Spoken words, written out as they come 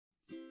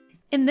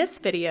In this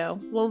video,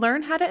 we'll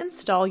learn how to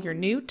install your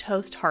new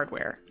Toast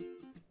hardware.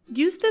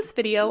 Use this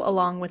video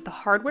along with the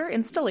hardware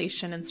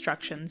installation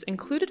instructions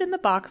included in the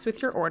box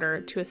with your order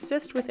to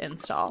assist with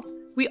install.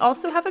 We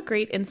also have a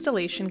great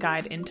installation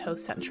guide in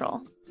Toast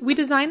Central. We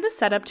designed the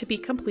setup to be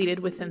completed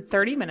within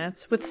 30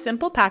 minutes with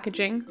simple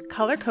packaging,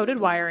 color-coded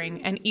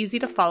wiring, and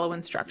easy-to-follow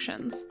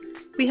instructions.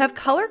 We have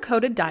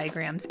color-coded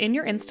diagrams in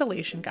your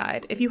installation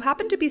guide if you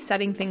happen to be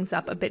setting things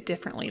up a bit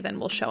differently than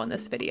we'll show in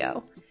this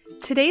video.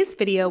 Today's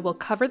video will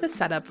cover the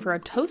setup for a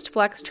Toast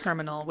Flex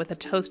terminal with a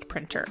Toast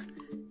printer.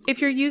 If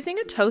you're using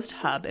a Toast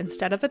hub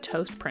instead of a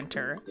Toast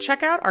printer,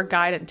 check out our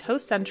guide in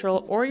Toast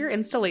Central or your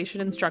installation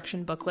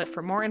instruction booklet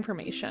for more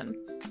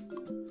information.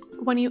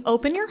 When you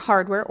open your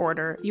hardware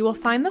order, you will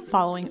find the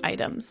following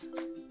items.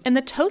 In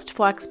the Toast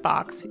Flex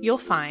box, you'll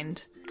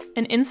find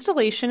an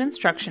installation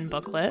instruction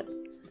booklet,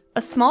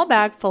 a small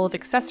bag full of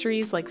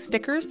accessories like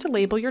stickers to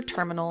label your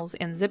terminals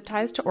and zip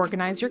ties to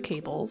organize your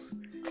cables,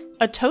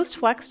 a Toast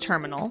Flex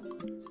terminal,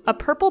 a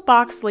purple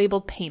box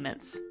labeled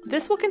Payments.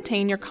 This will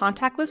contain your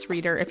contactless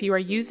reader if you are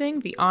using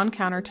the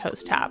on-counter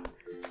Toast tap.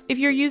 If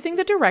you're using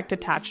the direct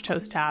attach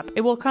Toast tap,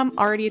 it will come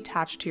already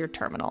attached to your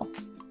terminal.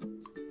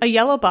 A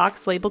yellow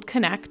box labeled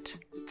Connect.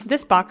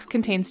 This box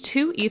contains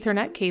 2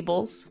 Ethernet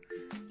cables.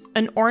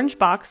 An orange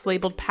box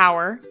labeled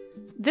Power.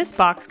 This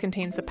box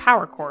contains the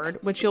power cord,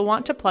 which you'll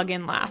want to plug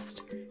in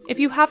last. If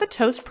you have a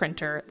Toast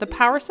printer, the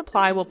power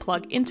supply will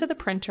plug into the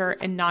printer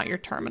and not your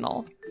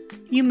terminal.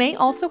 You may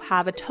also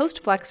have a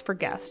Toast Flex for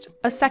Guest,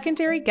 a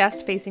secondary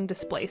guest-facing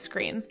display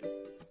screen.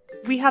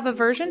 We have a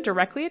version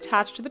directly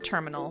attached to the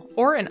terminal,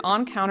 or an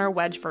on-counter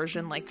wedge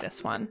version like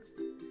this one.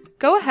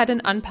 Go ahead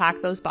and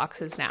unpack those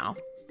boxes now.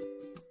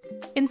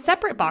 In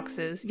separate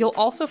boxes, you'll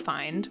also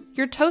find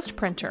your Toast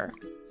printer.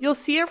 You'll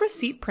see a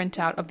receipt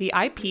printout of the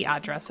IP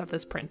address of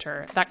this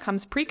printer that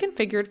comes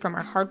pre-configured from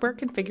our hardware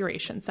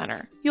configuration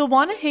center. You'll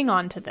want to hang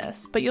on to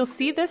this, but you'll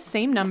see this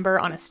same number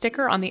on a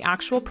sticker on the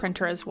actual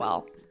printer as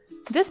well.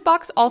 This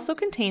box also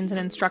contains an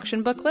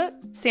instruction booklet,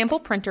 sample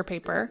printer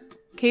paper,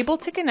 cable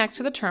to connect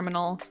to the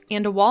terminal,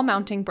 and a wall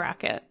mounting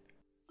bracket.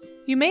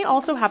 You may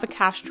also have a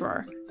cache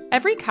drawer.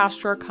 Every cache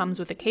drawer comes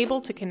with a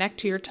cable to connect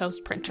to your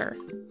Toast printer.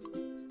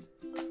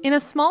 In a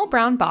small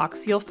brown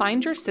box, you'll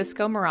find your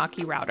Cisco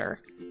Meraki router.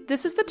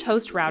 This is the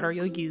Toast router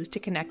you'll use to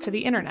connect to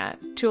the internet,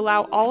 to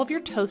allow all of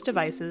your Toast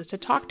devices to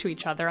talk to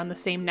each other on the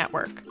same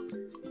network.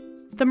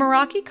 The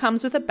Meraki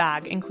comes with a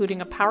bag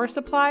including a power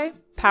supply,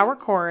 power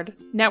cord,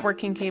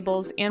 networking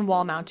cables, and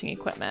wall mounting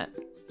equipment.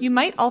 You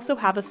might also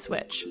have a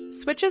switch.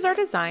 Switches are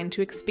designed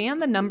to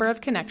expand the number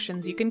of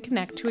connections you can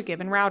connect to a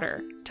given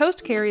router.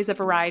 Toast carries a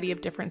variety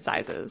of different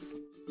sizes.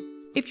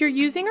 If you're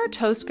using our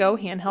Toast Go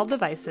handheld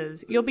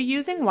devices, you'll be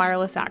using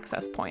wireless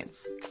access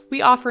points.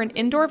 We offer an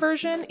indoor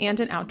version and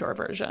an outdoor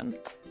version.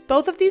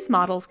 Both of these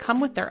models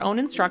come with their own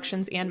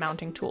instructions and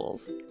mounting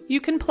tools.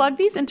 You can plug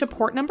these into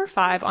port number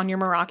 5 on your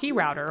Meraki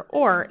router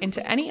or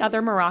into any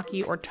other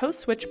Meraki or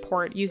Toast switch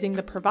port using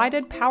the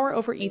provided Power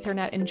over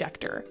Ethernet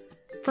injector.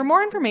 For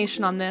more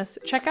information on this,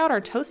 check out our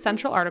Toast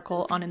Central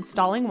article on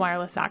installing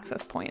wireless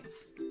access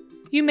points.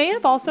 You may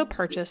have also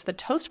purchased the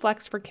Toast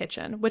Flex for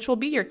Kitchen, which will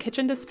be your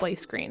kitchen display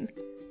screen.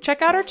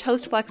 Check out our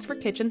Toast Flex for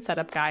Kitchen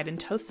setup guide in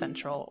Toast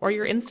Central or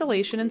your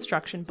installation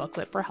instruction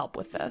booklet for help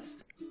with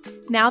this.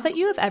 Now that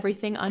you have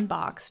everything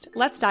unboxed,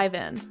 let's dive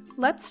in.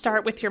 Let's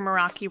start with your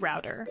Meraki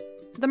router.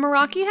 The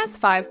Meraki has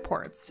 5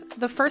 ports.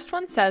 The first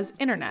one says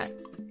Internet.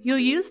 You'll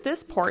use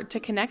this port to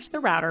connect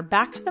the router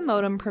back to the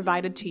modem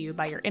provided to you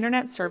by your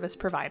internet service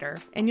provider,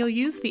 and you'll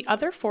use the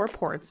other 4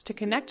 ports to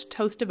connect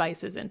Toast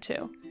devices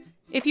into.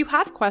 If you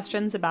have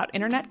questions about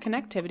internet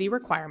connectivity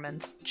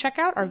requirements, check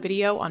out our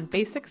video on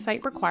basic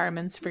site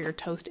requirements for your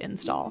Toast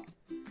install.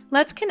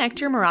 Let's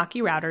connect your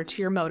Meraki router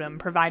to your modem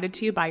provided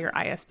to you by your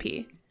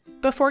ISP.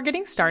 Before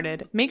getting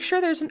started, make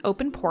sure there's an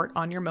open port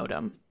on your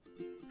modem.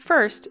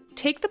 First,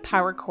 take the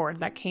power cord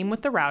that came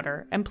with the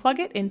router and plug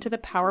it into the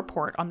power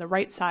port on the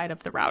right side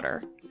of the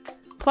router.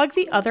 Plug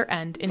the other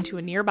end into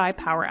a nearby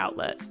power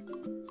outlet.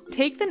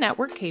 Take the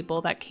network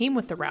cable that came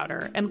with the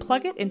router and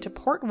plug it into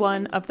port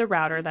 1 of the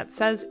router that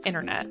says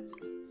Internet.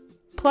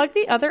 Plug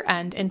the other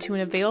end into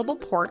an available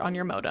port on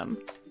your modem.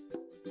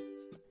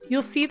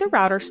 You'll see the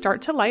router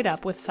start to light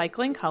up with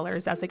cycling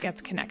colors as it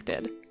gets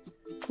connected.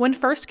 When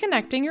first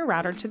connecting your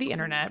router to the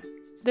internet,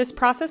 this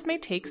process may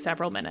take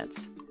several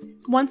minutes.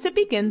 Once it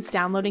begins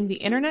downloading the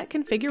internet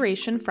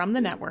configuration from the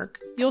network,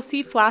 you'll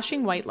see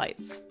flashing white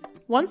lights.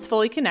 Once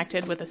fully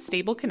connected with a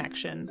stable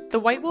connection, the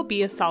white will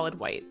be a solid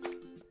white.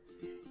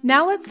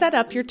 Now let's set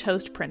up your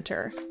Toast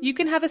printer. You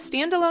can have a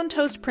standalone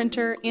Toast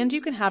printer and you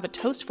can have a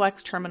Toast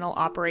Flex terminal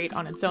operate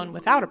on its own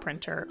without a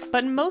printer,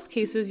 but in most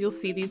cases you'll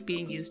see these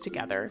being used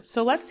together,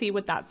 so let's see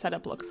what that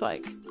setup looks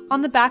like.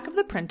 On the back of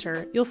the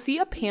printer, you'll see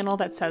a panel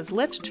that says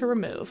Lift to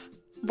Remove.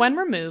 When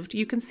removed,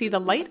 you can see the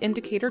light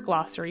indicator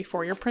glossary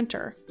for your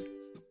printer.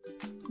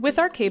 With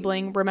our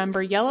cabling,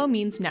 remember yellow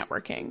means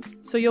networking,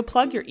 so you'll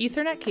plug your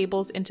Ethernet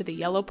cables into the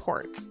yellow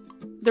port.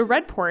 The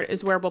red port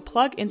is where we'll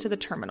plug into the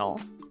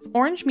terminal.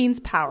 Orange means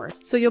power,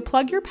 so you'll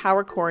plug your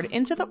power cord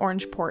into the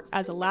orange port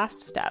as a last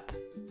step.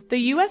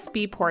 The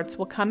USB ports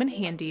will come in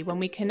handy when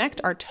we connect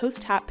our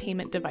Toast Tap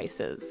payment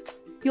devices.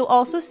 You'll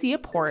also see a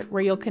port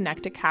where you'll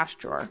connect a cash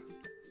drawer.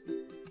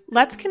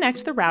 Let's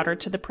connect the router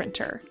to the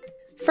printer.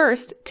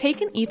 First,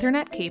 take an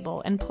Ethernet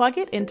cable and plug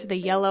it into the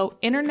yellow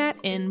Internet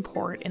In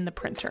port in the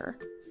printer.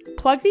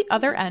 Plug the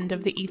other end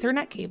of the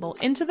Ethernet cable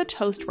into the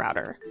Toast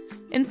router.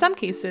 In some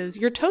cases,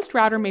 your Toast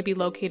router may be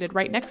located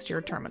right next to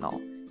your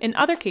terminal. In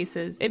other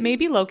cases, it may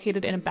be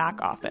located in a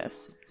back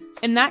office.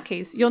 In that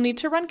case, you'll need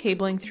to run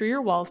cabling through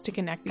your walls to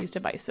connect these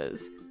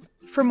devices.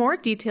 For more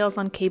details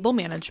on cable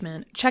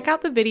management, check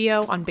out the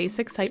video on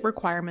basic site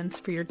requirements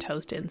for your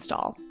Toast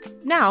install.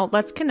 Now,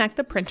 let's connect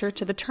the printer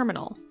to the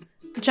terminal.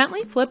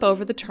 Gently flip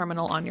over the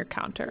terminal on your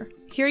counter.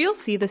 Here you'll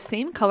see the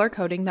same color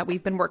coding that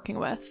we've been working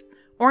with.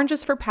 Orange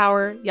is for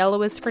power,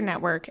 yellow is for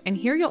network, and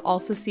here you'll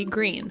also see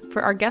green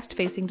for our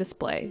guest-facing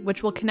display,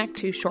 which we'll connect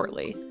to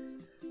shortly.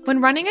 When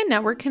running a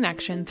network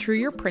connection through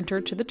your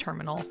printer to the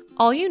terminal,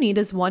 all you need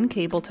is one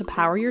cable to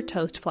power your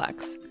Toast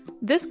Flex.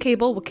 This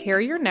cable will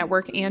carry your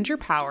network and your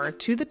power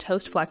to the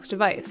Toast Flex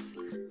device.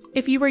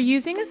 If you were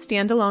using a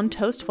standalone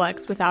Toast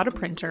Flex without a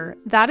printer,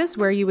 that is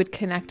where you would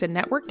connect a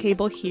network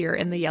cable here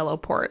in the yellow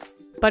port.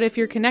 But if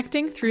you're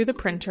connecting through the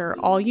printer,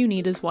 all you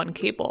need is one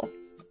cable.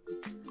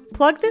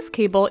 Plug this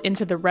cable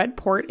into the red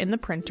port in the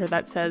printer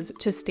that says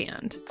 "to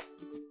stand."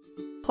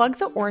 Plug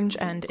the orange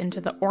end into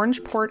the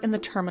orange port in the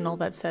terminal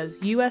that says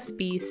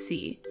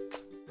USB-C.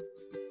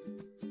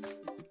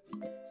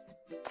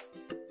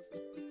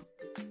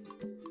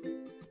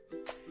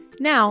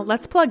 Now,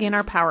 let's plug in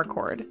our power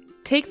cord.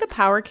 Take the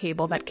power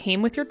cable that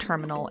came with your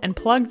terminal and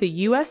plug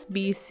the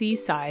USB-C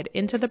side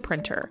into the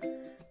printer.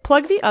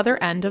 Plug the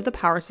other end of the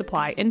power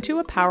supply into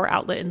a power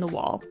outlet in the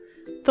wall.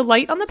 The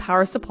light on the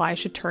power supply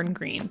should turn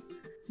green.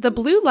 The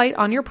blue light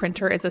on your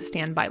printer is a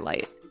standby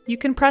light. You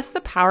can press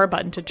the power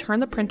button to turn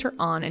the printer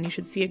on and you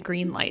should see a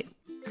green light.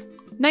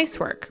 Nice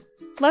work.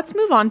 Let's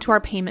move on to our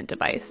payment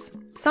device.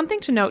 Something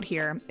to note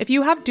here, if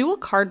you have dual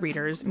card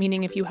readers,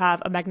 meaning if you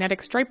have a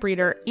magnetic stripe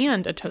reader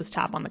and a Toast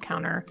Tap on the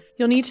counter,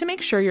 you'll need to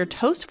make sure your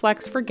Toast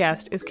Flex for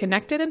Guest is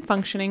connected and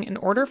functioning in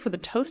order for the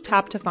Toast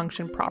Tap to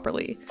function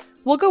properly.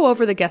 We'll go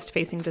over the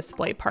guest-facing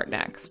display part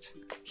next.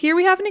 Here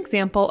we have an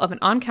example of an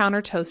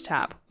on-counter Toast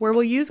Tap, where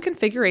we'll use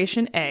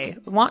configuration A,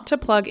 want to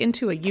plug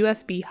into a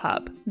USB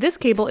hub. This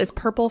cable is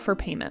purple for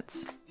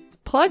payments.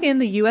 Plug in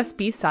the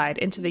USB side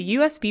into the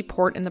USB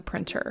port in the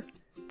printer.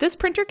 This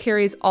printer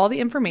carries all the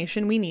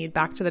information we need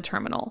back to the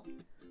terminal.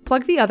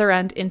 Plug the other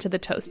end into the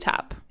Toast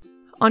Tap.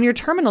 On your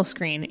terminal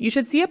screen, you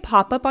should see a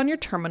pop-up on your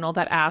terminal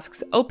that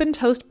asks, "Open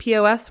Toast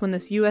POS when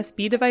this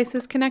USB device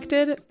is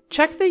connected."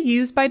 Check the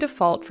Use by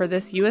Default for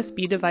this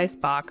USB device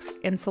box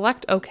and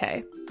select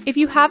OK. If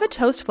you have a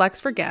Toast Flex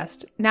for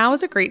Guest, now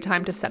is a great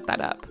time to set that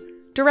up.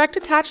 Direct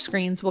attached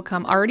screens will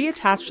come already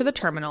attached to the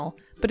terminal,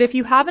 but if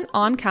you have an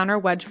on-counter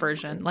wedge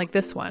version, like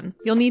this one,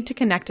 you'll need to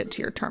connect it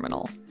to your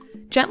terminal.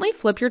 Gently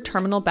flip your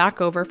terminal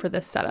back over for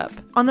this setup.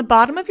 On the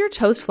bottom of your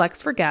Toast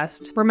Flex for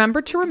Guest,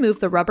 remember to remove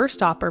the rubber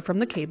stopper from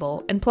the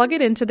cable and plug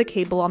it into the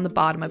cable on the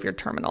bottom of your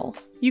terminal.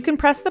 You can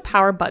press the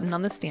power button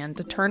on the stand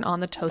to turn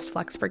on the Toast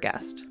Flex for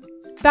Guest.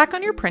 Back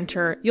on your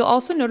printer, you'll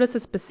also notice a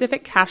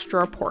specific cash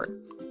drawer port.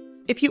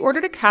 If you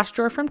ordered a cash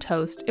drawer from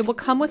Toast, it will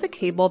come with a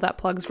cable that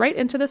plugs right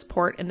into this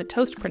port in the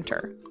Toast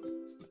printer.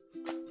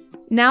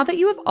 Now that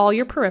you have all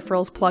your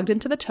peripherals plugged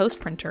into the Toast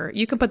printer,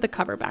 you can put the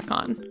cover back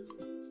on.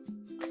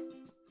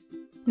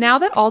 Now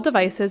that all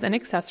devices and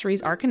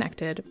accessories are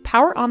connected,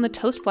 power on the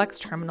Toast Flex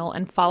terminal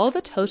and follow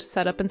the Toast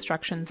setup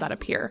instructions that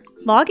appear.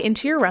 Log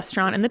into your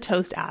restaurant in the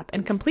Toast app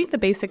and complete the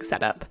basic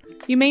setup.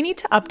 You may need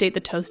to update the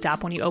Toast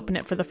app when you open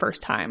it for the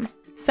first time.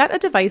 Set a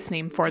device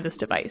name for this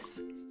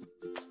device.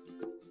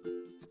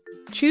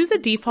 Choose a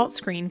default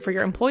screen for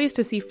your employees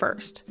to see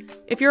first.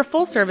 If you're a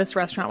full-service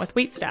restaurant with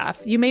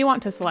waitstaff, you may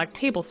want to select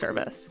Table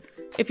Service.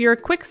 If you're a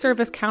quick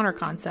service counter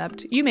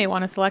concept, you may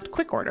want to select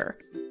Quick Order.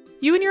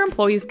 You and your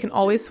employees can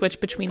always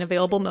switch between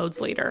available modes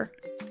later.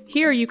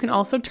 Here you can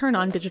also turn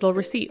on digital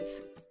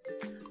receipts.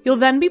 You'll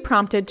then be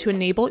prompted to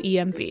enable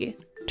EMV.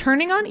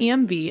 Turning on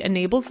EMV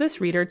enables this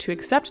reader to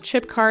accept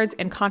chip cards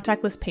and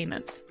contactless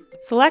payments.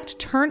 Select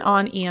Turn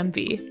on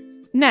EMV.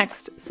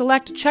 Next,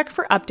 select Check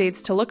for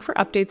Updates to look for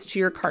updates to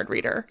your card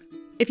reader.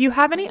 If you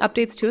have any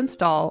updates to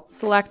install,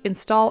 select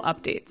Install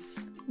Updates.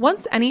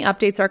 Once any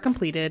updates are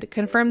completed,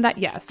 confirm that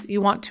yes,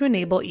 you want to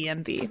enable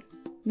EMV.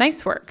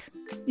 Nice work!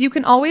 You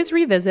can always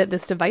revisit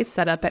this device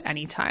setup at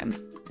any time.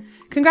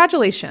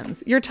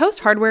 Congratulations! Your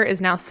Toast hardware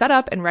is now set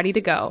up and ready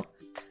to go.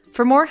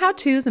 For more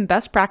how-tos and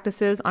best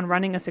practices on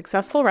running a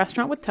successful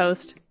restaurant with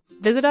Toast,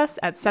 visit us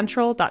at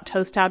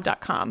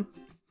central.toasttab.com.